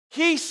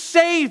He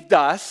saved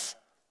us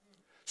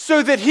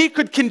so that he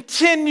could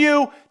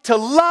continue to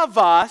love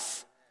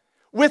us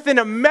with an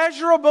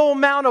immeasurable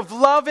amount of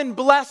love and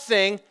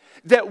blessing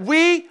that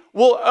we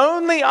will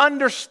only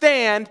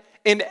understand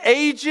in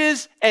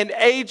ages and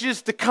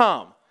ages to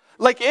come.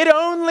 Like, it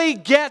only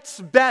gets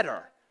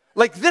better.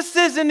 Like, this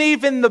isn't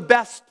even the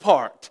best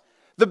part.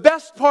 The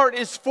best part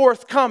is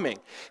forthcoming.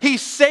 He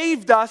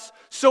saved us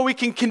so he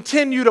can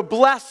continue to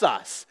bless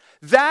us.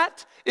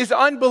 That is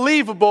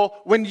unbelievable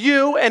when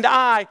you and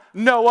I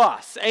know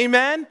us.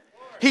 Amen?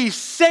 He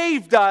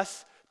saved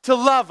us to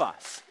love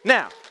us.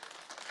 Now,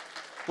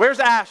 where's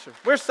Asher?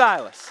 Where's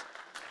Silas?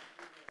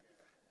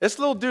 This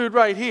little dude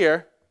right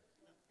here,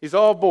 he's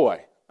all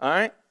boy, all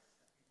right?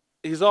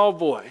 He's all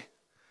boy.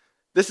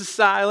 This is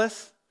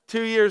Silas,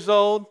 2 years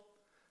old.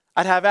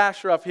 I'd have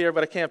Asher up here,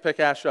 but I can't pick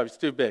Asher up. He's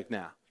too big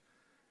now.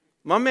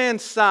 My man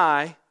Si,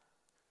 I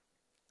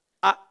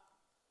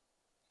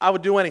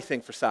would do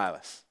anything for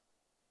Silas.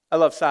 I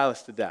love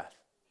Silas to death.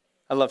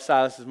 I love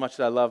Silas as much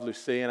as I love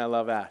Lucy and I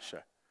love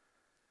Asher.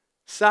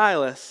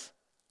 Silas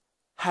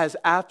has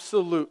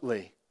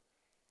absolutely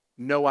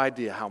no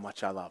idea how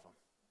much I love him.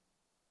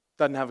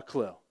 Doesn't have a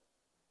clue.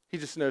 He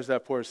just knows that I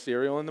pour his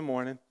cereal in the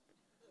morning.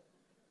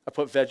 I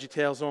put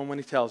VeggieTales on when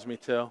he tells me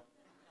to.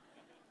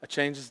 I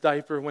change his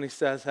diaper when he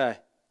says, hey,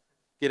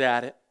 get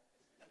at it.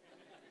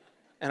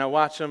 And I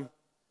watch him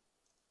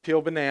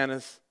peel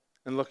bananas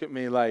and look at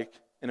me like,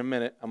 in a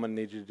minute, I'm going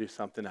to need you to do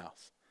something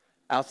else.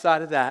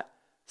 Outside of that,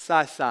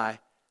 Si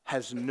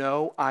has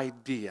no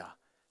idea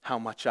how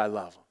much I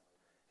love him.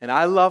 And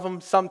I love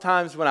him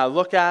sometimes when I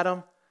look at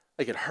him,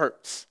 like it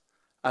hurts.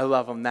 I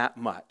love him that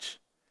much.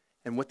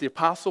 And what the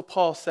Apostle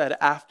Paul said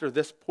after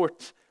this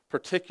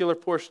particular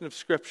portion of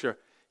Scripture,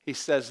 he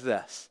says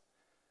this.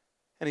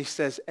 And he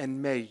says,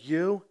 and may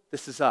you,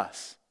 this is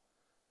us,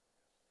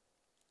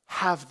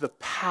 have the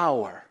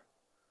power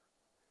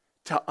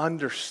to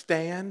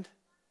understand,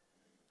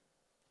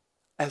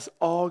 as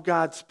all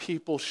God's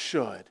people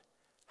should,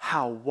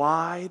 how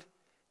wide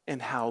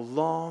and how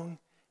long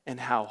and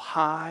how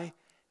high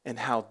and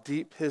how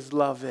deep his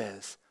love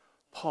is.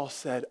 Paul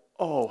said,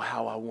 oh,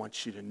 how I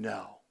want you to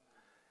know.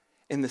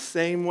 In the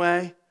same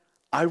way,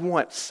 I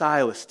want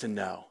Silas to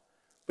know,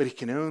 but he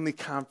can only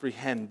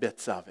comprehend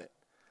bits of it.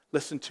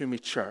 Listen to me,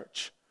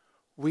 church.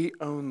 We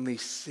only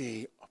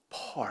see a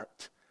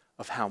part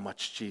of how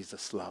much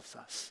Jesus loves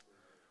us.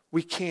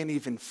 We can't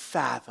even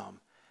fathom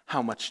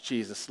how much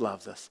Jesus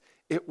loves us.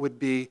 It would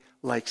be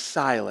like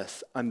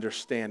Silas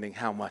understanding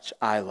how much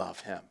I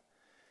love him.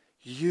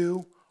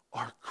 You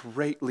are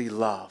greatly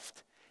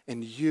loved,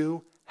 and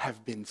you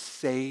have been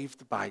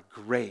saved by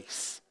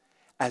grace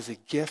as a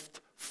gift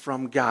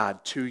from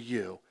God to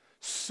you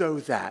so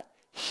that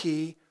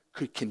he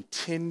could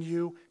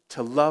continue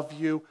to love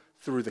you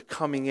through the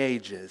coming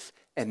ages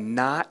and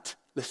not,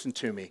 listen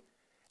to me,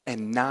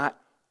 and not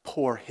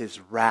pour his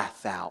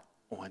wrath out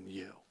on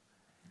you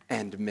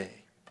and me.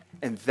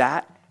 And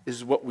that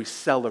is what we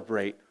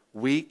celebrate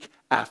week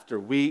after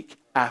week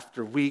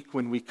after week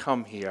when we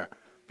come here,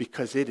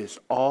 because it is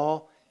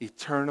all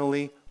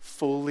eternally,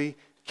 fully,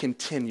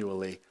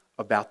 continually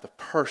about the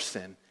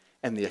person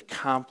and the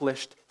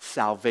accomplished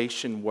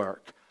salvation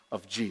work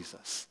of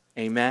Jesus.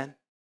 Amen?